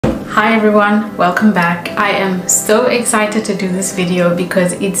Hi everyone, welcome back. I am so excited to do this video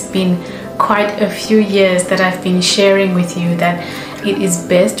because it's been quite a few years that I've been sharing with you that it is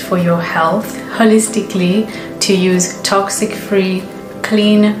best for your health holistically to use toxic-free,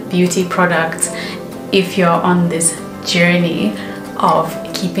 clean beauty products if you're on this journey of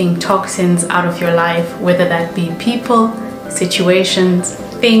keeping toxins out of your life, whether that be people, situations,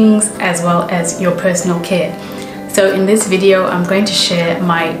 things, as well as your personal care. So in this video, I'm going to share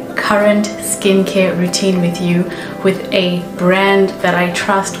my current skincare routine with you with a brand that I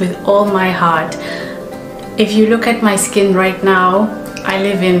trust with all my heart. If you look at my skin right now, I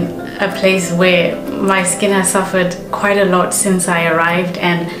live in a place where my skin has suffered quite a lot since I arrived,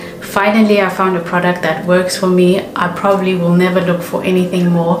 and finally I found a product that works for me. I probably will never look for anything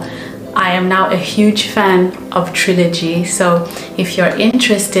more. I am now a huge fan of Trilogy, so if you're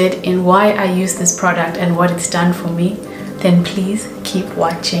interested in why I use this product and what it's done for me, then please keep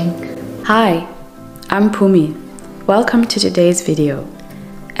watching. Hi, I'm Phumi. Welcome to today's video.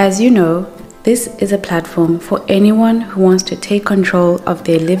 As you know, this is a platform for anyone who wants to take control of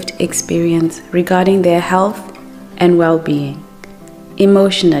their lived experience regarding their health and well-being,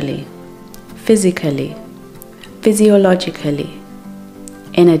 emotionally, physically, physiologically,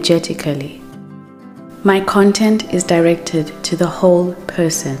 energetically. My content is directed to the whole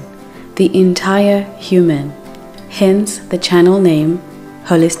person, the entire human, hence the channel name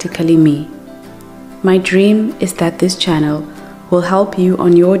Holistically Me. My dream is that this channel will help you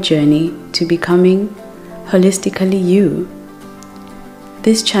on your journey to becoming holistically you.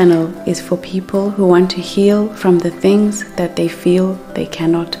 This channel is for people who want to heal from the things that they feel they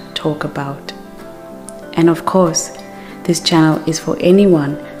cannot talk about. And of course, this channel is for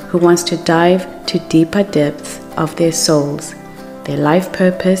anyone who wants to dive to deeper depths of their souls, their life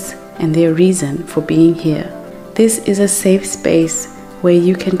purpose, and their reason for being here. This is a safe space where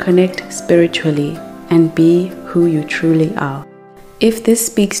you can connect spiritually and be who you truly are. If this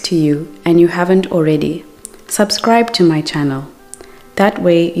speaks to you and you haven't already, subscribe to my channel. That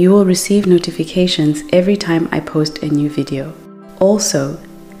way you will receive notifications every time I post a new video. Also,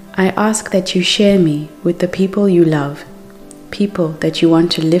 I ask that you share me with the people you love, people that you want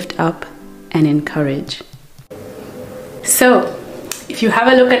to lift up and encourage. So, if you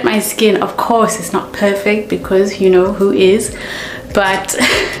have a look at my skin, of course it's not perfect because you know who is, but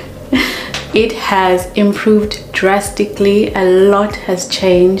it has improved drastically. A lot has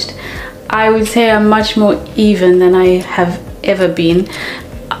changed. I would say I'm much more even than I have ever been.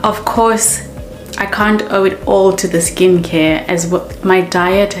 Of course, I can't owe it all to the skincare, as what my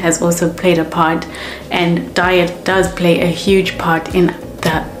diet has also played a part, and diet does play a huge part in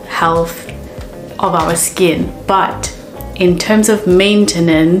the health of our skin. But in terms of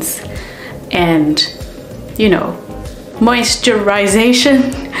maintenance and, you know,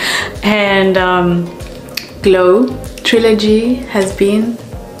 moisturization and glow, Trilogy has been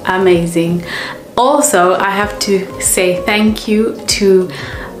amazing. Also, I have to say thank you to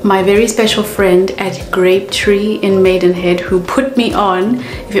my very special friend at Grape Tree in Maidenhead who put me on.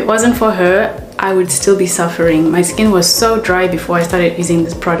 If it wasn't for her, I would still be suffering. My skin was so dry before I started using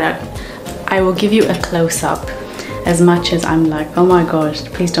this product. I will give you a close-up, as much as I'm like, oh my gosh,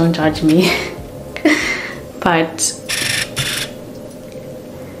 please don't judge me. But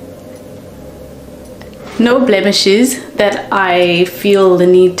no blemishes that I feel the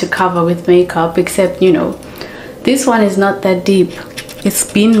need to cover with makeup, except, you know, this one is not that deep.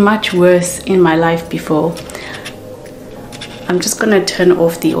 It's been much worse in my life before. I'm just gonna turn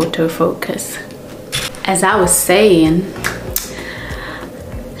off the autofocus. As I was saying,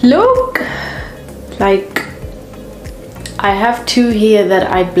 look, like I have two here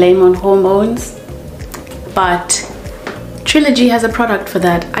that I blame on hormones, but Trilogy has a product for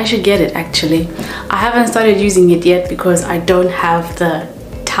that. I should get it actually. I haven't started using it yet because I don't have the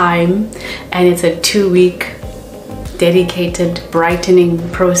time, and it's a 2-week dedicated brightening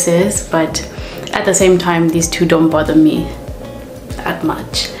process, but at the same time these two don't bother me that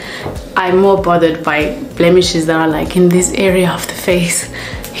much. I'm more bothered by blemishes that are like in this area of the face.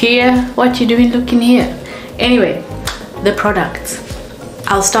 Here, what you doing looking here? Anyway, the products.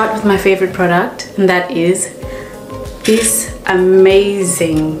 I'll start with my favorite product, and that is this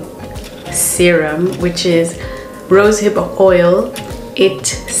amazing serum, which is rosehip oil. It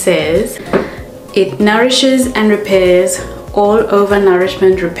says it nourishes and repairs all over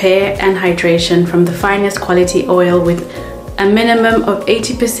nourishment, repair and hydration from the finest quality oil with a minimum of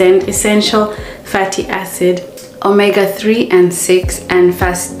 80% essential fatty acid, omega-3 and 6, and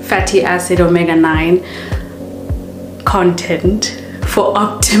fatty acid omega-9 content for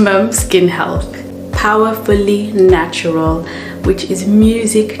optimum skin health. Powerfully natural which is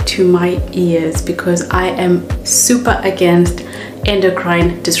music to my ears because I am super against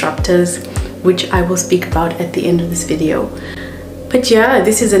endocrine disruptors, which I will speak about at the end of this video. But yeah,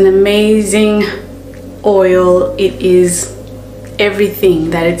 this is an amazing oil. It is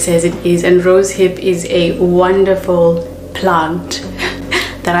everything that it says it is, and rosehip is a wonderful plant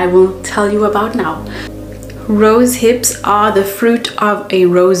that I will tell you about now. Rose hips are the fruit of a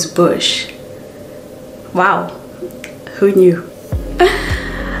rose bush. Wow, who knew?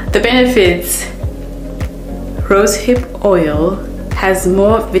 The benefits. Rosehip oil has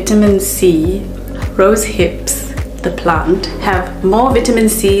more vitamin C. Rose hips, the plant, have more vitamin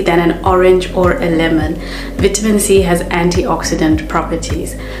C than an orange or a lemon. Vitamin C has antioxidant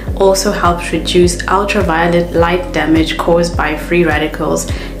properties, also helps reduce ultraviolet light damage caused by free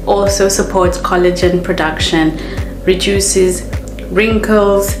radicals, also supports collagen production, reduces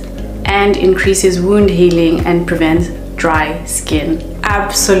wrinkles, and increases wound healing and prevents dry skin.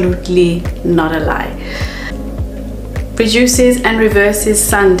 Absolutely not a lie. Reduces and reverses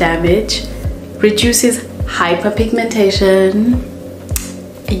sun damage, reduces hyperpigmentation,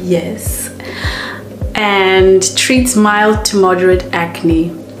 yes, and treats mild to moderate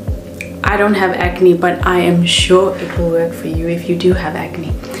acne. I don't have acne, but I am sure it will work for you if you do have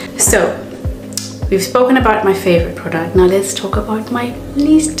acne. So we've spoken about my favorite product. Now let's talk about my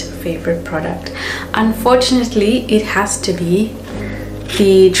least favorite product. Unfortunately, it has to be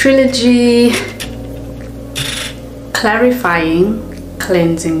the Trilogy Clarifying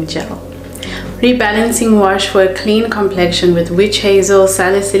Cleansing Gel. Rebalancing wash for a clean complexion with witch hazel,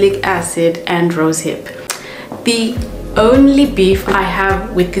 salicylic acid, and rosehip. The only beef I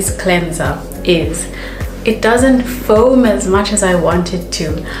have with this cleanser is it doesn't foam as much as I want it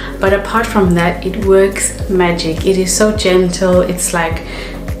to, but apart from that, it works magic. It is so gentle. It's like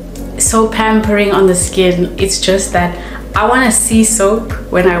so pampering on the skin. It's just that I want to see soap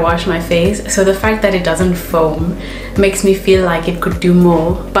when I wash my face, so the fact that it doesn't foam makes me feel like it could do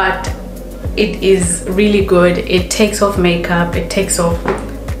more, but it is really good. It takes off makeup, it takes off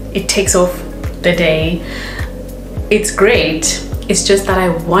the day. It's great. It's just that I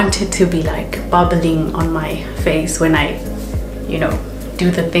want it to be like bubbling on my face when I, you know,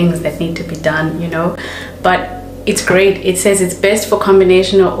 do the things that need to be done, you know. But it's great. It says it's best for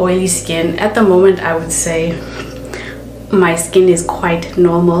combination or oily skin. At the moment, I would say my skin is quite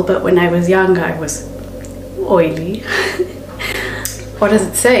normal, but when I was younger, I was oily. What does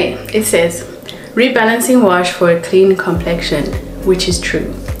it say? It says rebalancing wash for a clean complexion, which is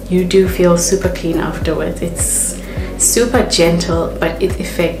true. You do feel super clean afterwards. It's super gentle, but it's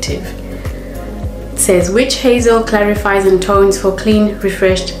effective. It says witch hazel clarifies and tones for clean,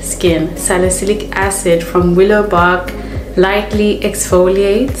 refreshed skin. Salicylic acid from willow bark lightly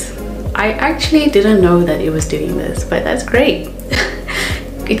exfoliates. I actually didn't know that it was doing this, but that's great.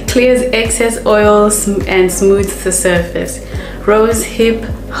 It clears excess oils and smooths the surface. Rosehip,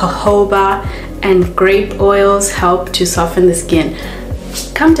 jojoba, and grape oils help to soften the skin.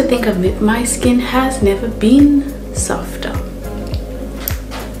 Come to think of it, my skin has never been softer.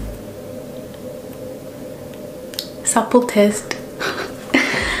 Supple test.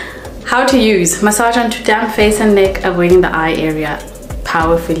 How to use. Massage onto damp face and neck, avoiding the eye area.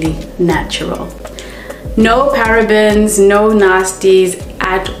 Powerfully natural. No parabens, no nasties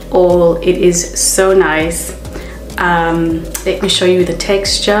at all. It is so nice. Let me show you the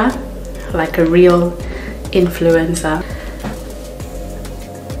texture, like a real influencer.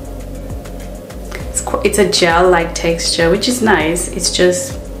 It's a gel-like texture, which is nice. It's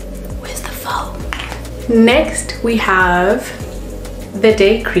just, where's the foam? Next, we have the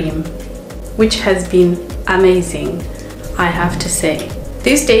day cream, which has been amazing, I have to say.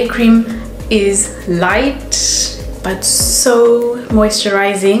 This day cream is light, but so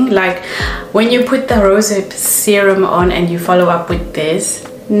moisturizing. Like when you put the rosehip serum on and you follow up with this,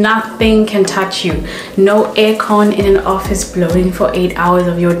 nothing can touch you. No aircon in an office blowing for 8 hours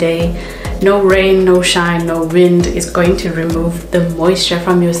of your day. No rain, no shine, no wind is going to remove the moisture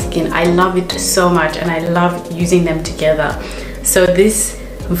from your skin. I love it so much, and I love using them together. So this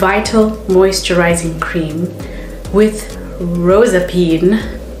vital moisturizing cream with rosehip,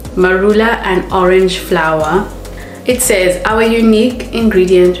 marula, and orange flower. It says our unique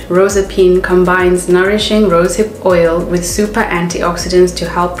ingredient rosehip combines nourishing rosehip oil with super antioxidants to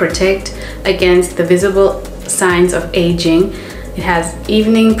help protect against the visible signs of aging. It has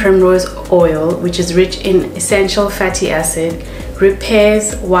evening primrose oil, which is rich in essential fatty acid,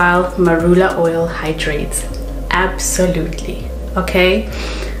 repairs while marula oil hydrates. Absolutely. Okay,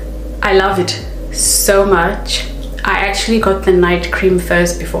 I love it so much. I actually got the night cream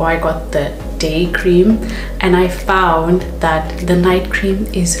first before I got the day cream, and I found that the night cream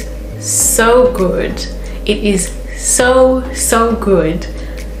is so good. It is so good.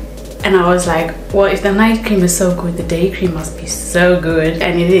 And I was like, well, if the night cream is so good, the day cream must be so good,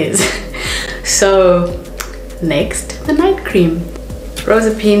 and it is. So next, the night cream.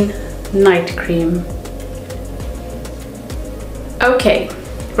 Rosehip night cream. Okay,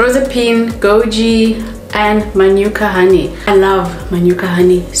 Rosehip, goji, and manuka honey. I love manuka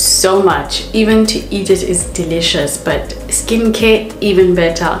honey so much. Even to eat it is delicious, but skincare even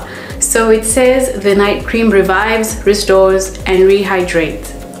better. So it says the night cream revives, restores, and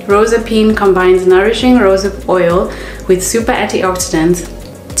rehydrates. Rosehip combines nourishing rosehip oil with super antioxidants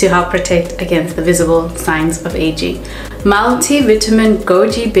to help protect against the visible signs of aging. Multivitamin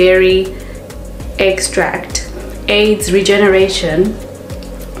goji berry extract aids regeneration,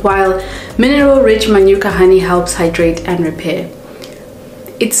 while mineral-rich manuka honey helps hydrate and repair.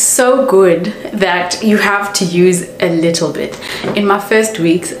 It's so good that you have to use a little bit. In my first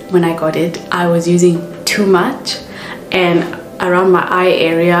weeks when I got it, I was using too much, and around my eye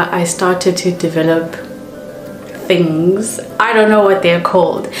area I started to develop things. I don't know what they're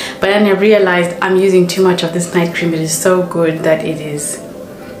called, but then I realized I'm using too much of this night cream. It is so good that it is,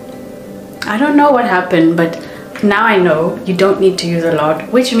 I don't know what happened, but now I know you don't need to use a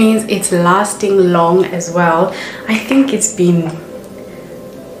lot, which means it's lasting long as well. I think it's been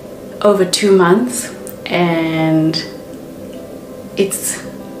over 2 months, and it's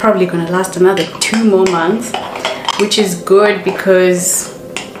probably gonna last another 2 more months, which is good because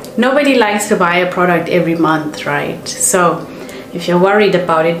nobody likes to buy a product every month, right? So if you're worried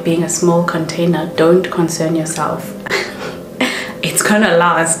about it being a small container, don't concern yourself. It's gonna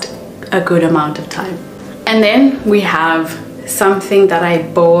last a good amount of time. And then we have something that I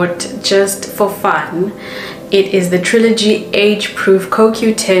bought just for fun. It is the Trilogy Age-Proof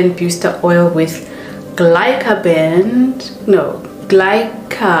CoQ10 Booster Oil with Glyca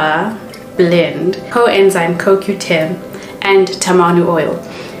Blend, coenzyme CoQ10, and tamanu oil.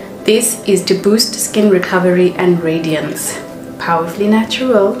 This is to boost skin recovery and radiance. Powerfully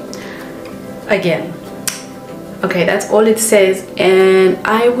natural. Again, okay, that's all it says, and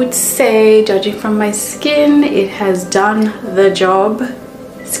I would say, judging from my skin, it has done the job.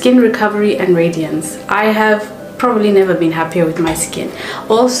 Skin recovery and radiance. I have probably never been happier with my skin.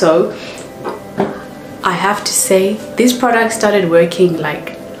 Also, I have to say, this product started working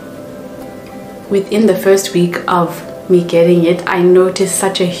like within the first week of me getting it. I noticed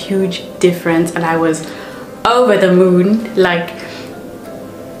such a huge difference, and I was over the moon. Like,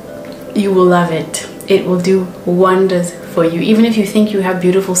 you will love it. It will do wonders for you. Even if you think you have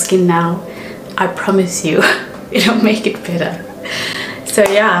beautiful skin now, I promise you, it'll make it better. So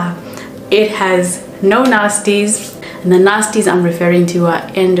yeah, it has no nasties, and the nasties I'm referring to are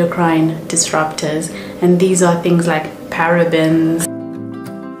endocrine disruptors, and these are things like parabens,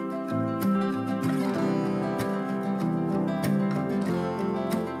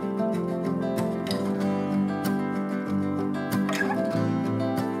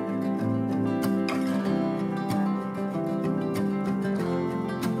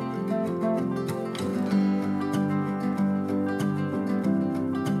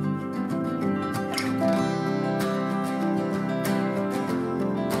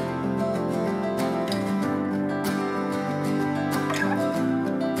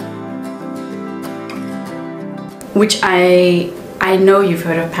 which I know you've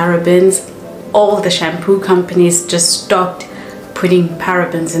heard of parabens. All the shampoo companies just stopped putting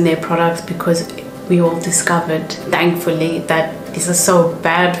parabens in their products because we all discovered, thankfully, that this is so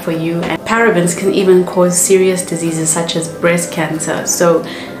bad for you. And parabens can even cause serious diseases such as breast cancer. So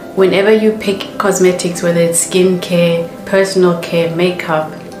whenever you pick cosmetics, whether it's skincare, personal care,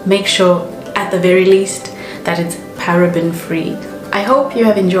 makeup, make sure at the very least that it's paraben free. I hope you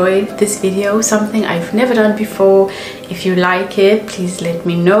have enjoyed this video, something I've never done before. If you like it, please let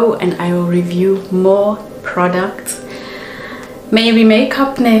me know and I will review more products. Maybe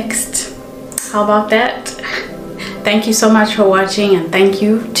makeup next. How about that? Thank you so much for watching, and thank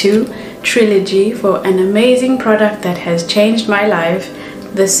you to Trilogy for an amazing product that has changed my life.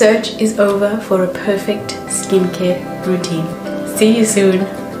 The search is over for a perfect skincare routine. See you soon.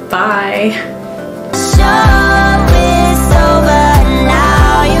 Bye.